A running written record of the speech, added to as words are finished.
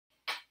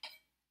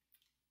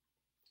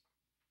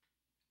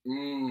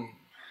Mmm,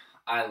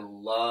 I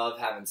love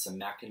having some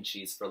mac and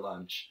cheese for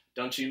lunch.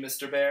 Don't you,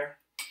 Mr. Bear?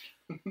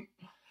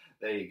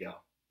 There you go.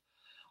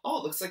 Oh,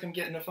 it looks like I'm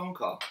getting a phone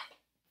call.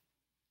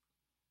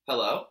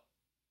 Hello?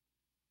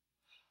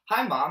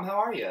 Hi, Mom, how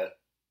are you?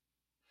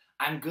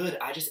 I'm good.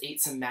 I just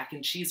ate some mac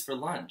and cheese for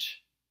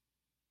lunch.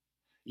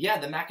 Yeah,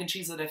 the mac and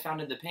cheese that I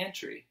found in the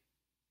pantry.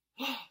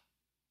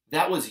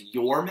 That was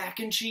your mac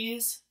and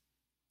cheese?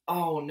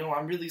 Oh, no,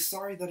 I'm really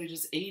sorry that I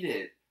just ate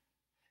it.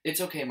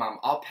 It's okay, Mom.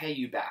 I'll pay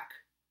you back.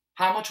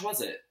 How much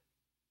was it?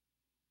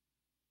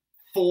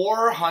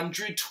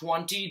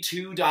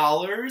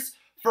 $422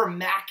 for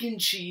mac and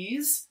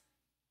cheese?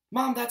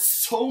 Mom, that's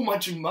so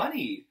much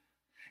money.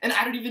 And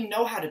I don't even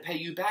know how to pay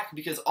you back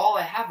because all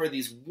I have are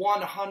these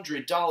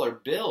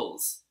 $100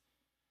 bills.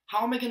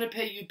 How am I going to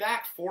pay you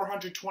back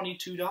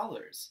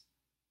 $422?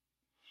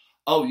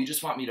 Oh, you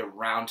just want me to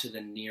round to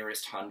the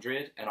nearest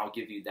hundred and I'll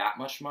give you that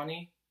much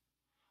money?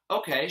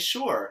 Okay,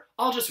 sure.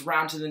 I'll just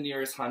round to the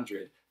nearest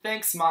hundred.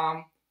 Thanks,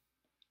 Mom.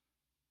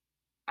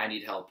 I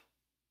need help.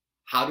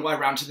 How do I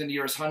round to the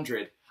nearest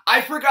hundred?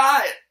 I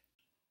forgot!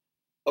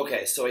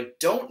 Okay, so I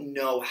don't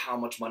know how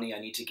much money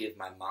I need to give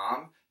my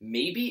mom.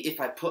 Maybe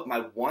if I put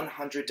my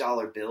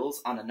 $100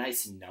 bills on a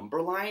nice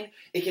number line,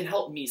 it can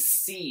help me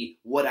see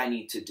what I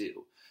need to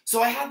do.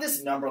 So I have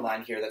this number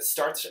line here that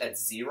starts at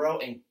 0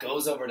 and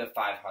goes over to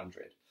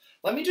 500.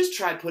 Let me just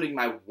try putting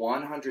my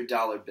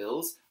 $100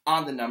 bills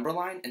on the number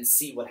line and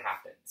see what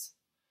happens.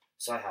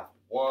 So I have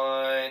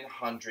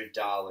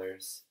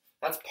 $100.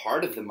 That's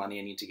part of the money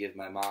I need to give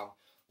my mom.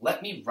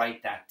 Let me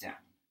write that down.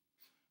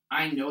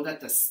 I know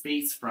that the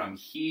space from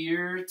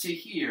here to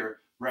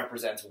here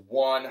represents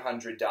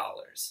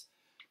 $100.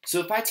 So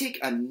if I take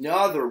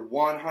another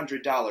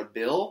 $100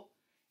 bill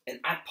and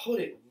I put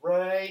it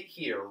right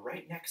here,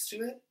 right next to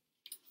it,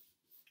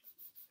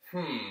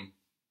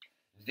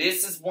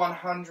 this is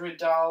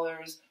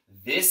 $100,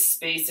 this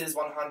space is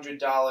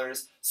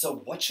 $100, so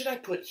what should I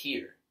put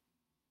here?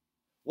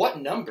 What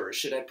number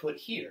should I put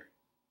here?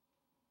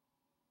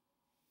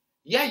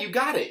 Yeah, you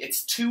got it,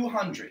 it's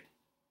 200.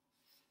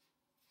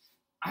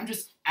 I'm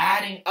just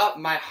adding up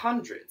my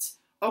hundreds.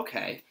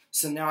 Okay,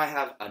 so now I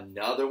have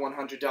another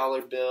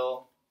 $100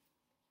 bill.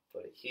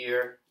 Put it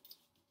here.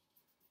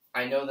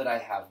 I know that I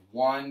have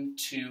 1,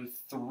 2,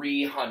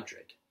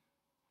 300.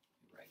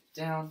 Write it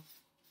down.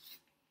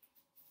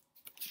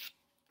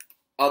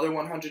 Other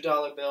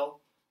 $100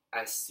 bill.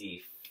 I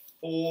see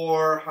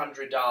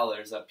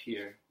 $400 up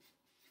here.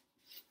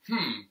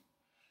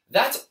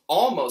 That's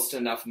almost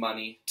enough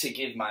money to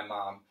give my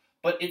mom,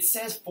 but it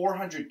says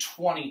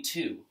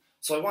 422.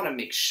 So I want to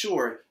make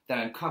sure that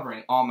I'm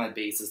covering all my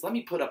bases. Let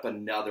me put up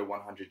another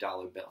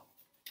 $100 bill.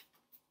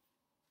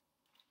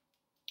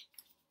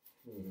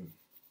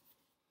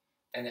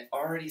 And it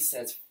already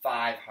says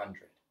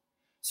 500.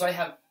 So I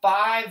have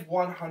 5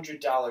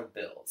 $100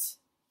 bills.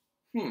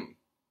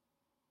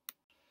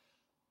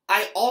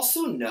 I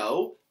also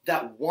know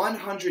that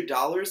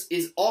 $100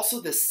 is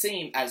also the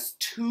same as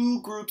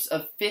 2 groups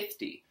of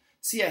 50.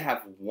 See, I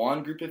have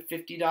one group of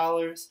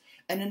 $50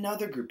 and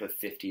another group of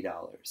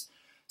 $50.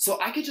 So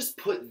I could just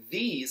put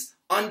these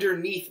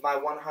underneath my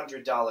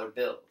 $100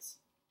 bills.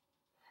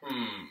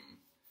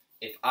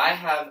 If I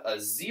have a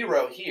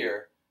 0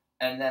 here,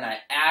 and then I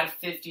add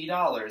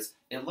 $50,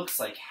 it looks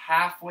like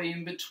halfway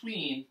in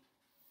between,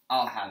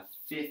 I'll have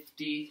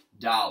 $50.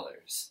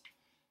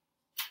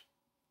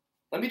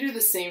 Let me do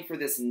the same for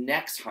this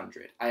next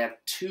 100. I have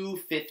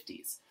 2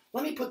 50s.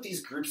 Let me put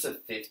these groups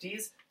of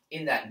 50s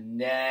in that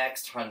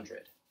next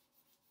 100.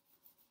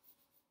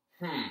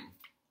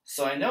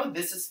 So I know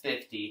this is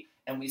 50,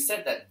 and we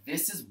said that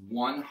this is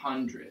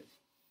 100.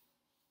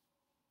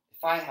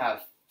 If I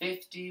have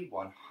 50,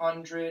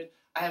 100,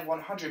 I have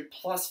 100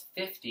 plus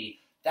 50,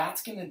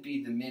 that's going to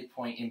be the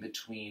midpoint in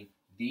between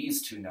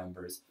these two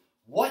numbers.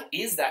 What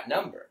is that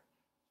number?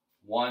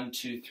 1,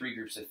 2, 3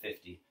 groups of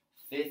 50.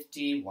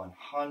 50,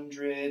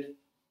 100.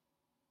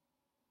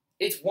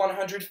 It's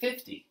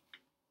 150.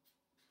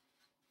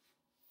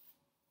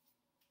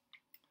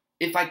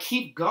 If I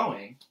keep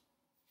going,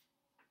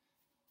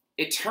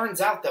 it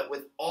turns out that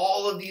with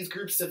all of these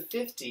groups of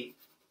 50,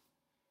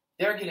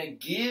 they're going to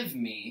give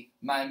me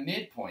my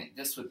midpoint.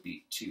 This would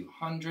be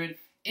 200.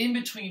 In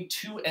between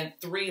 2 and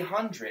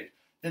 300,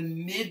 the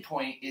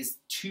midpoint is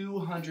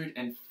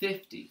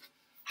 250.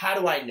 How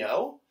do I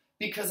know?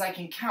 Because I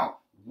can count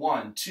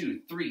 1, 2,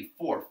 3,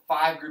 4,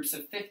 5 groups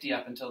of 50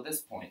 up until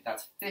this point.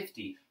 That's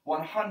 50,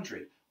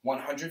 100,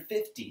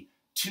 150,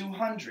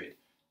 200,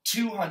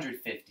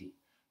 250.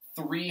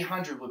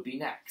 300 would be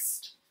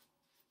next.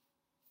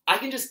 I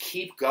can just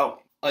keep going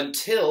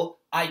until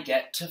I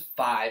get to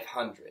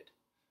 500.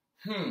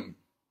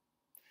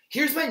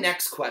 Here's my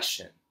next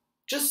question,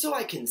 just so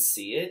I can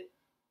see it.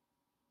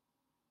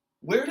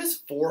 Where does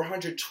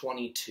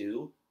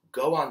 422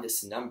 go on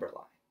this number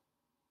line?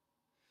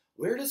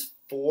 Where does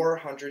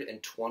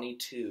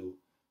 422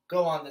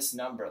 go on this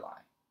number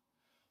line?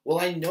 Well,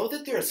 I know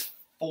that there's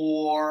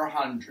 4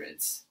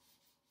 hundreds.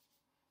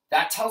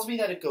 That tells me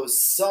that it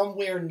goes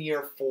somewhere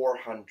near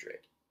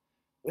 400.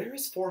 Where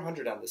is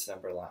 400 on this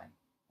number line?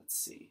 Let's let's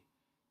see.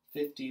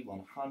 50,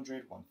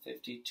 100,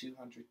 150,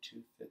 200,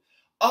 250.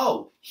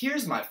 Oh,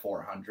 here's my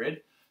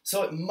 400.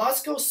 So it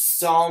must go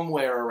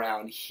somewhere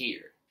around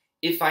here.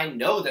 If I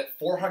know that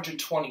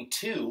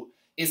 422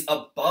 is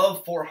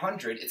above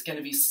 400, it's going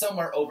to be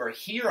somewhere over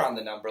here on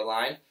the number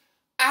line.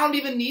 I don't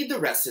even need the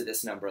rest of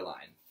this number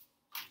line.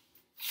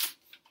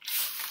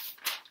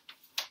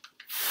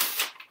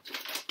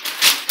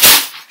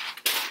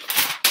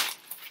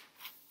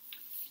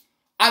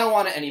 I don't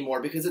want it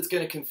anymore because it's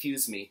going to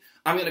confuse me.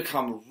 I'm going to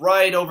come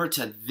right over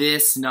to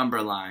this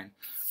number line.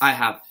 I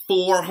have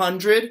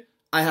 400,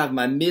 I have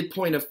my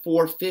midpoint of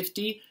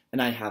 450, and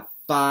I have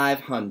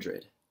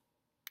 500.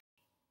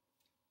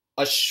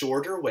 A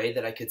shorter way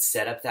that I could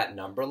set up that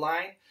number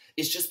line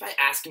is just by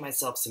asking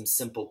myself some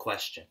simple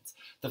questions.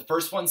 The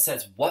first one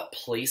says, what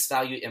place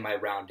value am I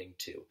rounding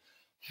to?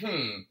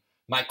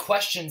 My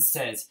question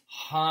says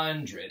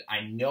 100.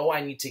 I know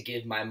I need to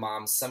give my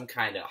mom some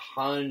kind of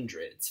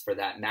hundreds for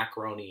that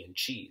macaroni and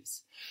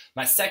cheese.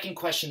 My second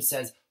question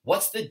says,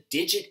 what's the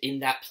digit in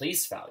that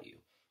place value?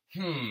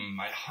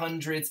 My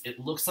hundreds, it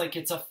looks like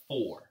it's a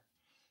 4.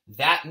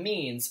 That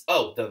means,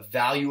 oh, the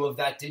value of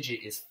that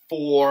digit is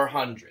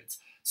 400s.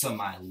 So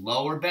my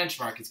lower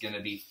benchmark is going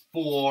to be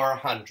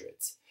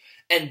 400s.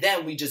 And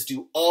then we just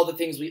do all the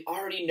things we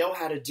already know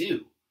how to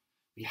do.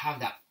 We have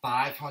that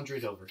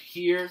 500 over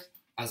here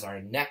as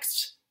our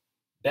next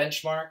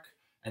benchmark.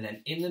 And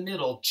then in the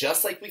middle,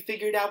 just like we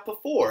figured out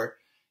before,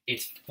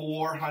 it's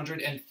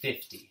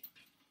 450.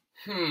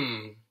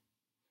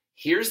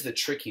 Here's the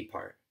tricky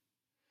part.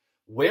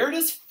 Where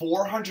does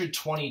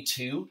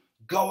 422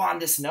 go on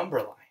this number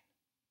line?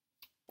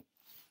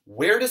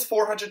 Where does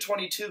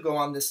 422 go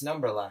on this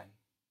number line?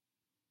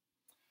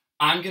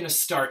 I'm going to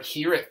start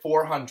here at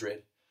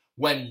 400.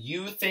 When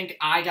you think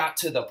I got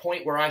to the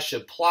point where I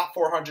should plot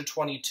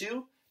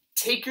 422,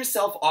 take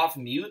yourself off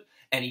mute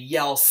and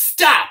yell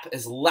stop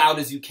as loud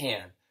as you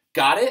can.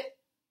 Got it?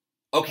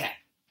 Okay.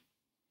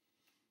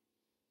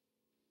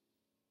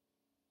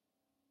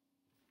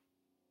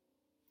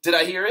 Did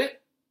I hear it?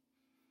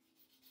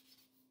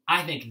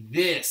 I think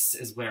this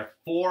is where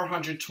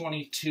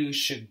 422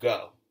 should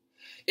go.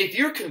 If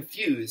you're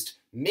confused,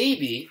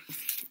 maybe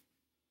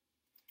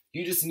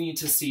you just need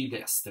to see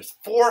this. There's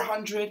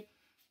 400.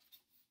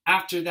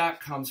 After that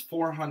comes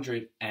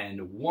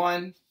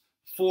 401,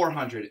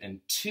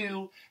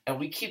 402, and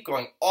we keep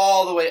going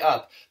all the way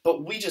up,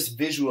 but we just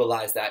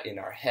visualize that in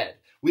our head.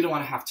 We don't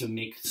want to have to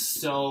make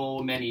so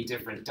many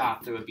different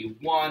dots. There would be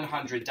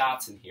 100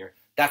 dots in here.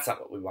 That's not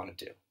what we want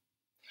to do.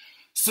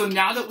 So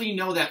now that we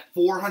know that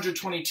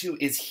 422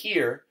 is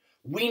here,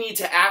 we need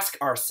to ask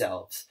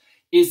ourselves,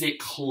 is it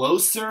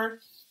closer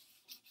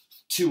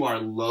to our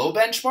low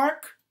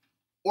benchmark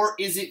or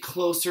is it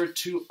closer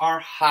to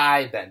our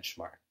high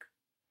benchmark?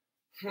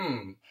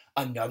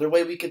 Another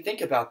way we could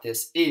think about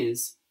this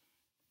is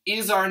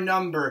our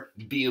number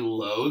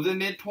below the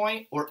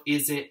midpoint or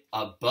is it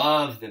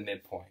above the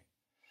midpoint?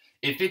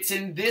 If it's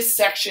in this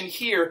section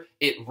here,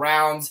 it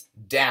rounds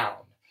down.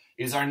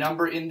 Is our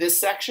number in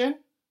this section?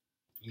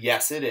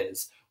 Yes, it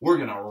is. We're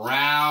going to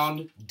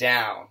round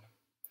down.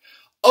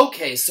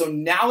 Okay, so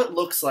now it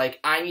looks like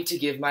I need to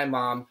give my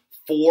mom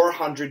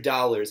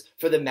 $400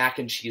 for the mac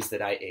and cheese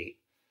that I ate.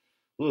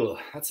 Ooh,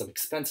 that's some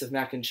expensive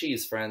mac and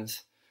cheese,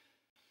 friends.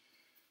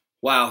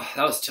 Wow,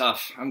 that was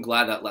tough. I'm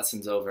glad that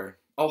lesson's over.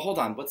 Oh, hold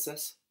on. What's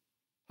this?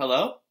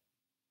 Hello?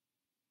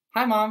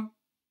 Hi, Mom.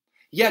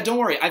 Yeah, don't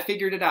worry. I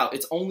figured it out.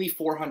 It's only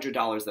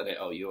 $400 that I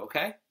owe you,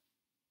 okay?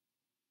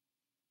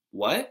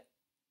 What?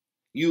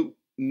 You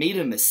made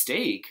a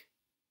mistake?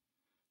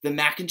 The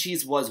mac and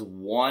cheese was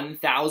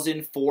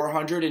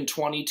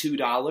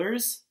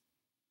 $1,422?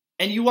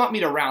 And you want me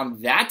to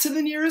round that to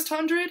the nearest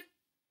hundred?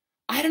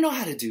 I don't know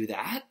how to do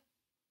that.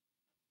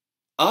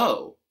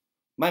 Oh.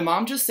 My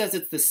mom just says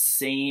it's the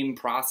same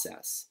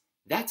process.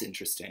 That's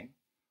interesting.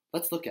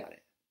 Let's look at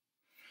it.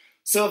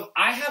 So if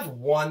I have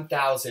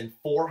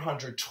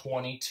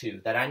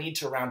 1,422 that I need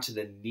to round to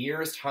the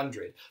nearest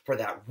hundred for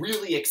that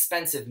really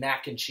expensive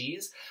mac and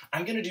cheese,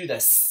 I'm going to do the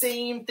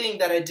same thing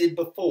that I did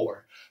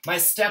before. My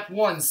step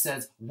one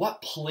says,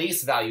 what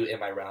place value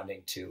am I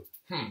rounding to?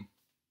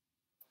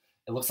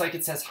 It looks like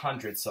it says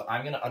 100, so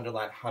I'm going to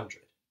underline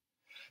 100.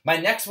 My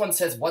next one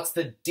says, what's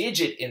the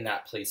digit in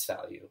that place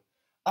value?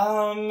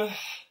 I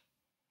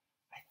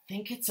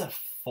think it's a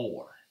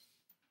 4.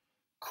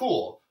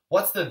 Cool.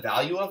 What's the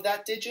value of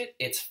that digit?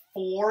 It's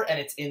 4 and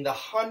it's in the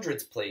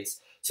hundreds place,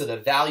 so the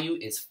value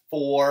is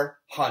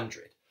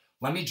 400.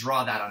 Let me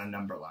draw that on a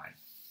number line.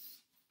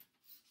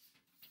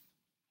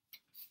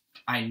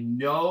 I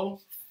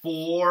know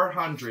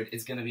 400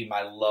 is going to be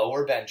my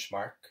lower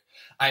benchmark.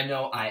 I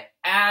know I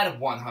add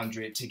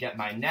 100 to get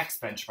my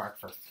next benchmark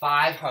for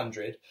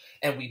 500,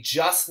 and we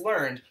just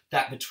learned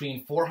that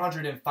between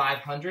 400 and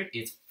 500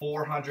 is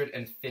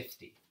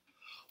 450.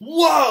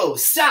 Whoa,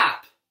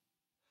 stop!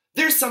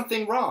 There's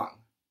something wrong.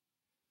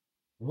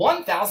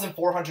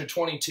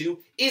 1,422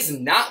 is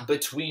not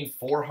between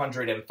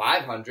 400 and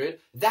 500.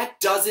 That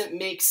doesn't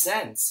make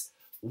sense.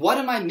 What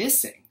am I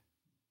missing?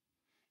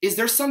 Is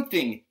there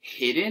something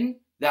hidden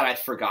that I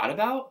forgot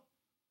about?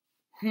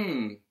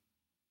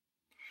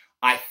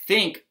 I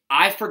think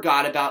I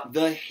forgot about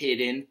the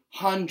hidden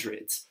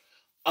hundreds.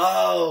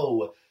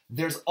 Oh,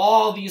 there's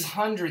all these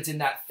hundreds in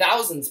that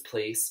thousands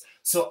place,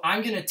 so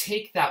I'm going to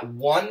take that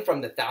 1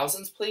 from the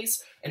thousands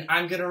place, and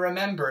I'm going to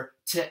remember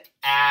to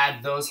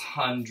add those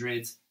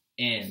hundreds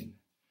in.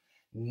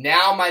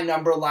 Now my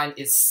number line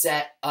is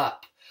set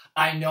up.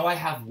 I know I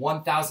have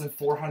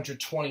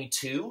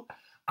 1,422.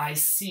 I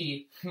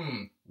see,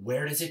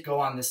 where does it go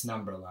on this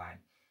number line?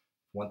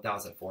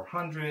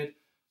 1,400,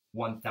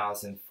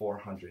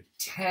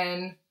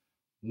 1,410,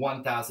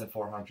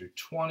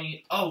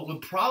 1,420. Oh, it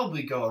would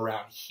probably go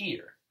around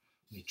here.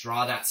 Let me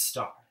draw that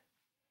star.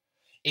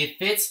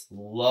 If it's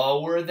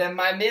lower than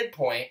my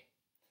midpoint,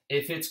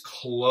 if it's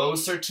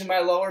closer to my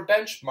lower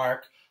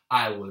benchmark,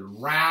 I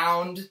would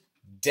round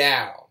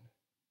down.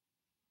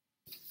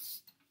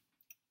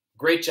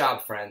 Great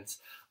job, friends.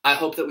 I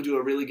hope that we do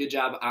a really good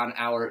job on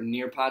our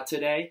Nearpod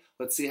today.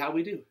 Let's see how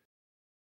we do.